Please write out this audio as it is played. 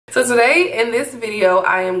So today in this video,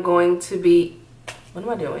 I am going to be, what am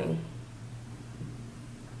I doing?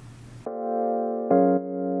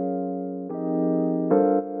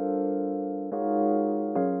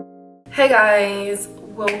 Hey guys,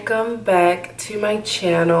 welcome back to my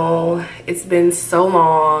channel. It's been so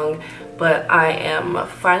long, but I am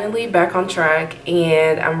finally back on track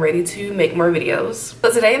and I'm ready to make more videos.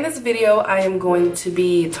 So today in this video, I am going to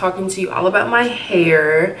be talking to you all about my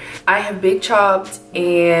hair. I have big chopped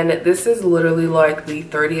and this is literally like the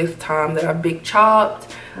 30th time that I've big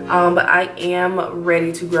chopped. But I am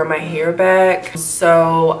ready to grow my hair back.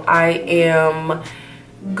 So I am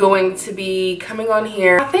going to be coming on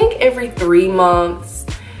here, I think every 3 months.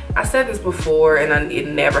 I said this before and it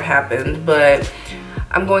never happened, but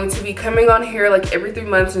I'm going to be coming on here like every 3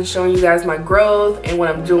 months and showing you guys my growth and what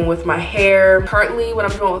I'm doing with my hair. Currently, what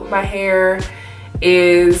I'm doing with my hair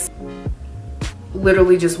is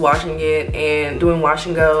literally just washing it and doing wash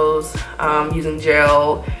and goes, using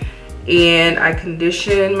gel, and I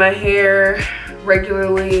condition my hair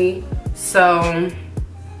regularly. So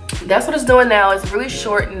that's what it's doing now. It's really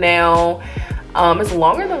short now. It's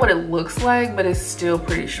longer than what it looks like, but it's still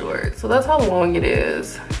pretty short. So that's how long it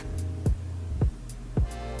is.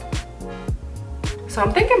 So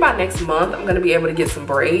I'm thinking by next month I'm gonna be able to get some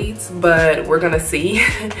braids, but we're gonna see.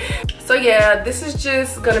 So yeah, this is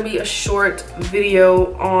just gonna be a short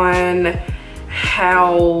video on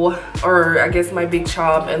how, or I guess my big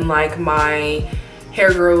chop and like my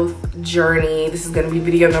hair growth journey. This is gonna be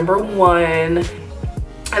video number 1.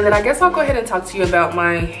 And then I guess I'll go ahead and talk to you about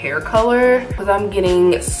my hair color, because I'm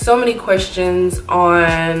getting so many questions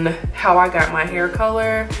on how I got my hair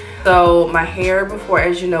color. So my hair before,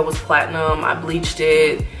 as you know, was platinum. I bleached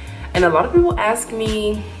it. And a lot of people ask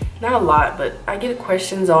me, not a lot, but I get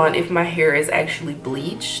questions on if my hair is actually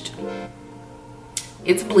bleached.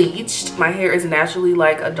 It's bleached. My hair is naturally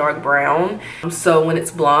like a dark brown. So when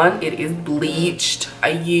it's blonde, it is bleached.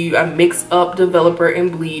 I mix up developer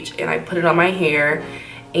and bleach and I put it on my hair.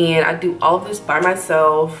 And I do all of this by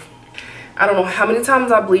myself. I don't know how many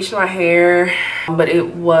times I bleached my hair, but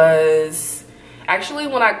it was actually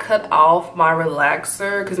when I cut off my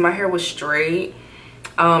relaxer, because my hair was straight,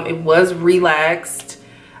 it was relaxed.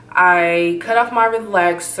 I cut off my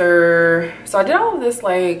relaxer. So I did all of this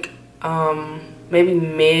like maybe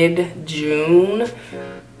mid-June.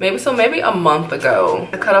 Maybe a month ago.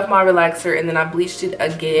 I cut off my relaxer and then I bleached it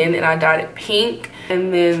again and I dyed it pink.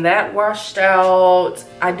 And then that washed out.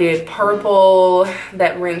 I did purple,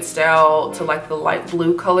 that rinsed out to like the light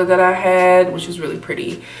blue color that I had, which is really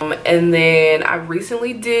pretty. And then I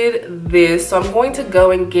recently did this. So I'm going to go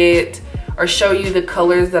and get or show you the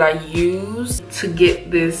colors that I used to get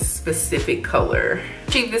this specific color. To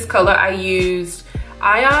achieve this color, I used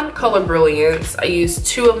Ion Color Brilliance. I used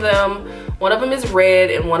 2 of them. One of them is red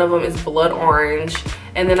and one of them is blood orange.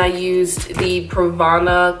 And then I used the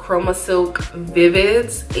PRAVANA CHROMASILK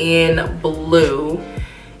Vivids in blue.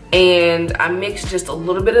 And I mixed just a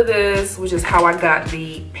little bit of this, which is how I got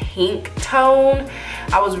the pink tone.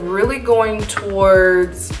 I was really going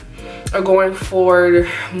towards, or going for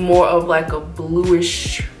more of like a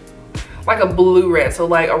bluish, like a blue red. So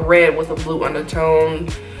like a red with a blue undertone,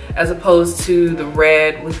 as opposed to the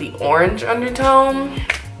red with the orange undertone,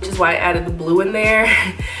 which is why I added the blue in there.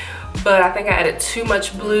 But I think I added too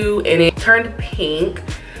much blue and it turned pink,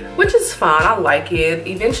 which is fine. I like it.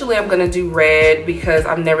 Eventually I'm gonna do red because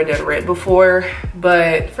I've never done red before,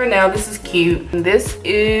 but for now this is cute. This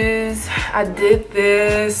is, I did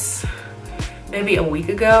this maybe a week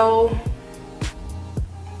ago,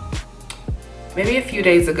 maybe a few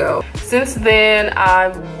days ago. Since then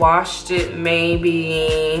I've washed it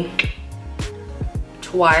maybe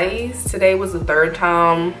twice. Today was the 3rd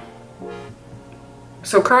time.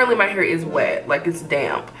 So currently my hair is wet, like it's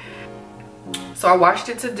damp. So I washed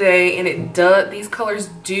it today and it does, these colors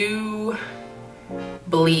do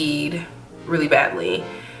bleed really badly.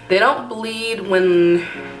 They don't bleed when,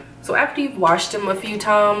 so after you've washed them a few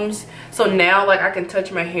times. So now like I can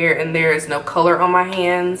touch my hair and there is no color on my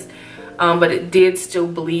hands. But it did still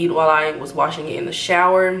bleed while I was washing it in the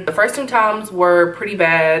shower. The first 2 times were pretty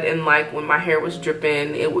bad, and like when my hair was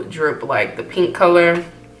dripping, it would drip like the pink color.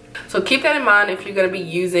 So keep that in mind if you're gonna be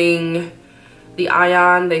using the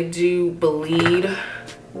Ion. They do bleed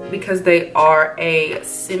because they are a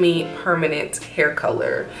semi-permanent hair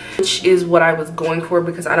color, which is what I was going for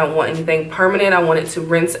because I don't want anything permanent. I want it to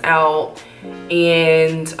rinse out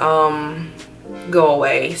and go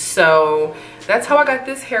away. So that's how I got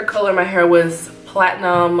this hair color. My hair was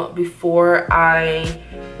platinum before I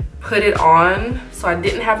put it on, so I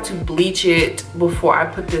didn't have to bleach it before I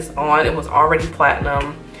put this on. It was already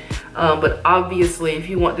platinum. but obviously if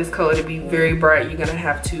you want this color to be very bright, you're gonna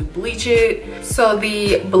have to bleach it. So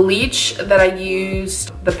the bleach that I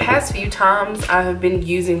used the past few times, I have been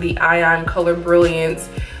using the Ion Color Brilliance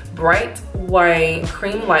Bright White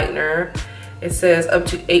Cream Lightener. It says up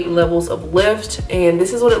to 8 levels of lift, and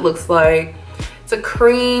this is what it looks like. It's a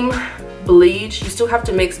cream bleach. You still have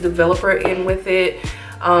to mix developer in with it.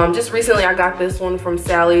 Just recently I got this one from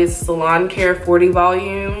Sally's Salon Care 40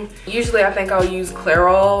 volume. Usually I think I'll use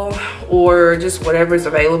Clairol or just whatever's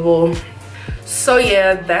available. So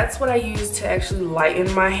yeah, that's what I use to actually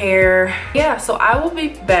lighten my hair. Yeah, so I will be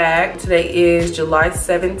back. Today is July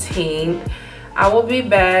 17th. I will be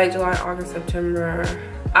back July, August, September,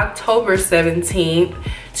 October 17th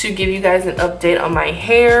to give you guys an update on my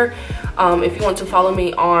hair. If you want to follow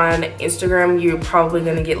me on Instagram, you're probably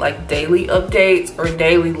gonna get like daily updates or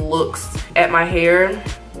daily looks at my hair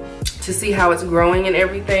to see how it's growing and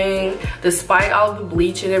everything. Despite all of the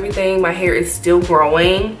bleach and everything, my hair is still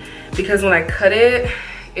growing because when I cut it,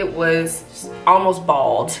 it was almost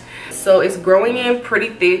bald. So it's growing in pretty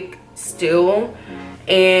thick still,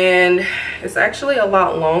 and it's actually a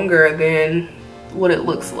lot longer than what it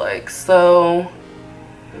looks like. So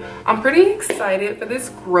I'm pretty excited for this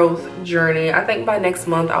growth journey. I think by next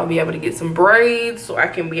month I'll be able to get some braids so I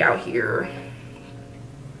can be out here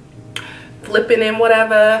flipping and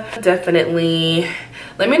whatever. Definitely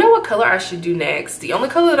let me know what color I should do next. The only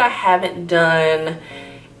color that I haven't done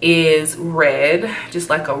is red, just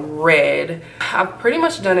like a red. I've pretty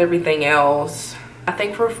much done everything else. I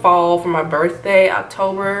think for fall, for my birthday,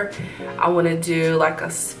 October, I want to do like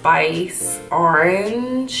a spice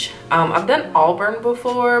orange. I've done auburn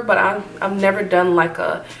before, but I've never done like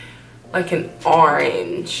an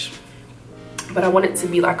orange. But I want it to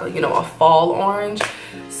be like a, you know, a fall orange.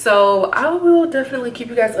 So I will definitely keep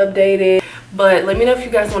you guys updated. But let me know if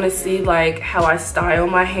you guys want to see like how I style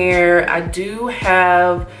my hair. I do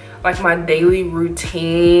have like my daily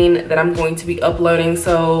routine that I'm going to be uploading,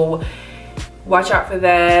 so watch out for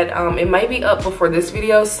that. It might be up before this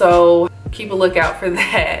video, so keep a lookout for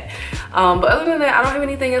that. But other than that, I don't have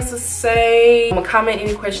anything else to say. Comment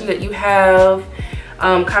any questions that you have.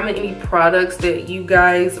 Comment any products that you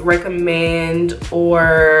guys recommend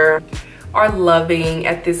or are loving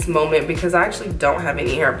at this moment, because I actually don't have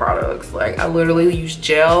any hair products. Like I literally use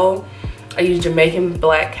gel. I use Jamaican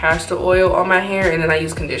black castor oil on my hair, and then I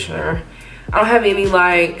use conditioner. I don't have any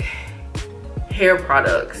like hair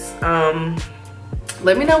products.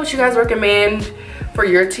 Let me know what you guys recommend for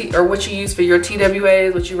your or what you use for your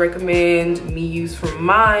TWAs, what you recommend me use for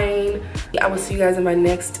mine. I will see you guys in my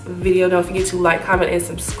next video. Don't forget to like, comment, and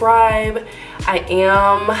subscribe. I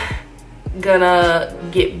am gonna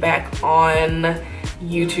get back on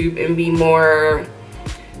YouTube and be more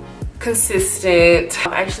consistent.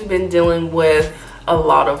 I've actually been dealing with a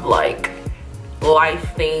lot of like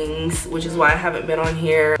life things, which is why I haven't been on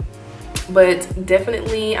here. But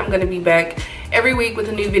definitely I'm gonna be back every week with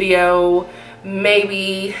a new video,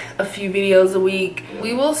 maybe a few videos a week.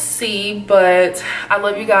 We will see, but I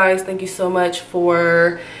love you guys. Thank you so much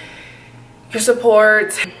for your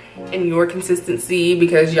support and your consistency,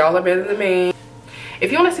 because y'all are better than me.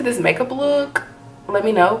 If you want to see this makeup look, let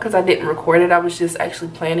me know, because I didn't record it. I was just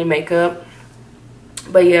actually planning makeup.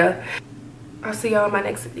 But yeah, I'll see y'all in my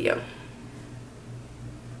next video.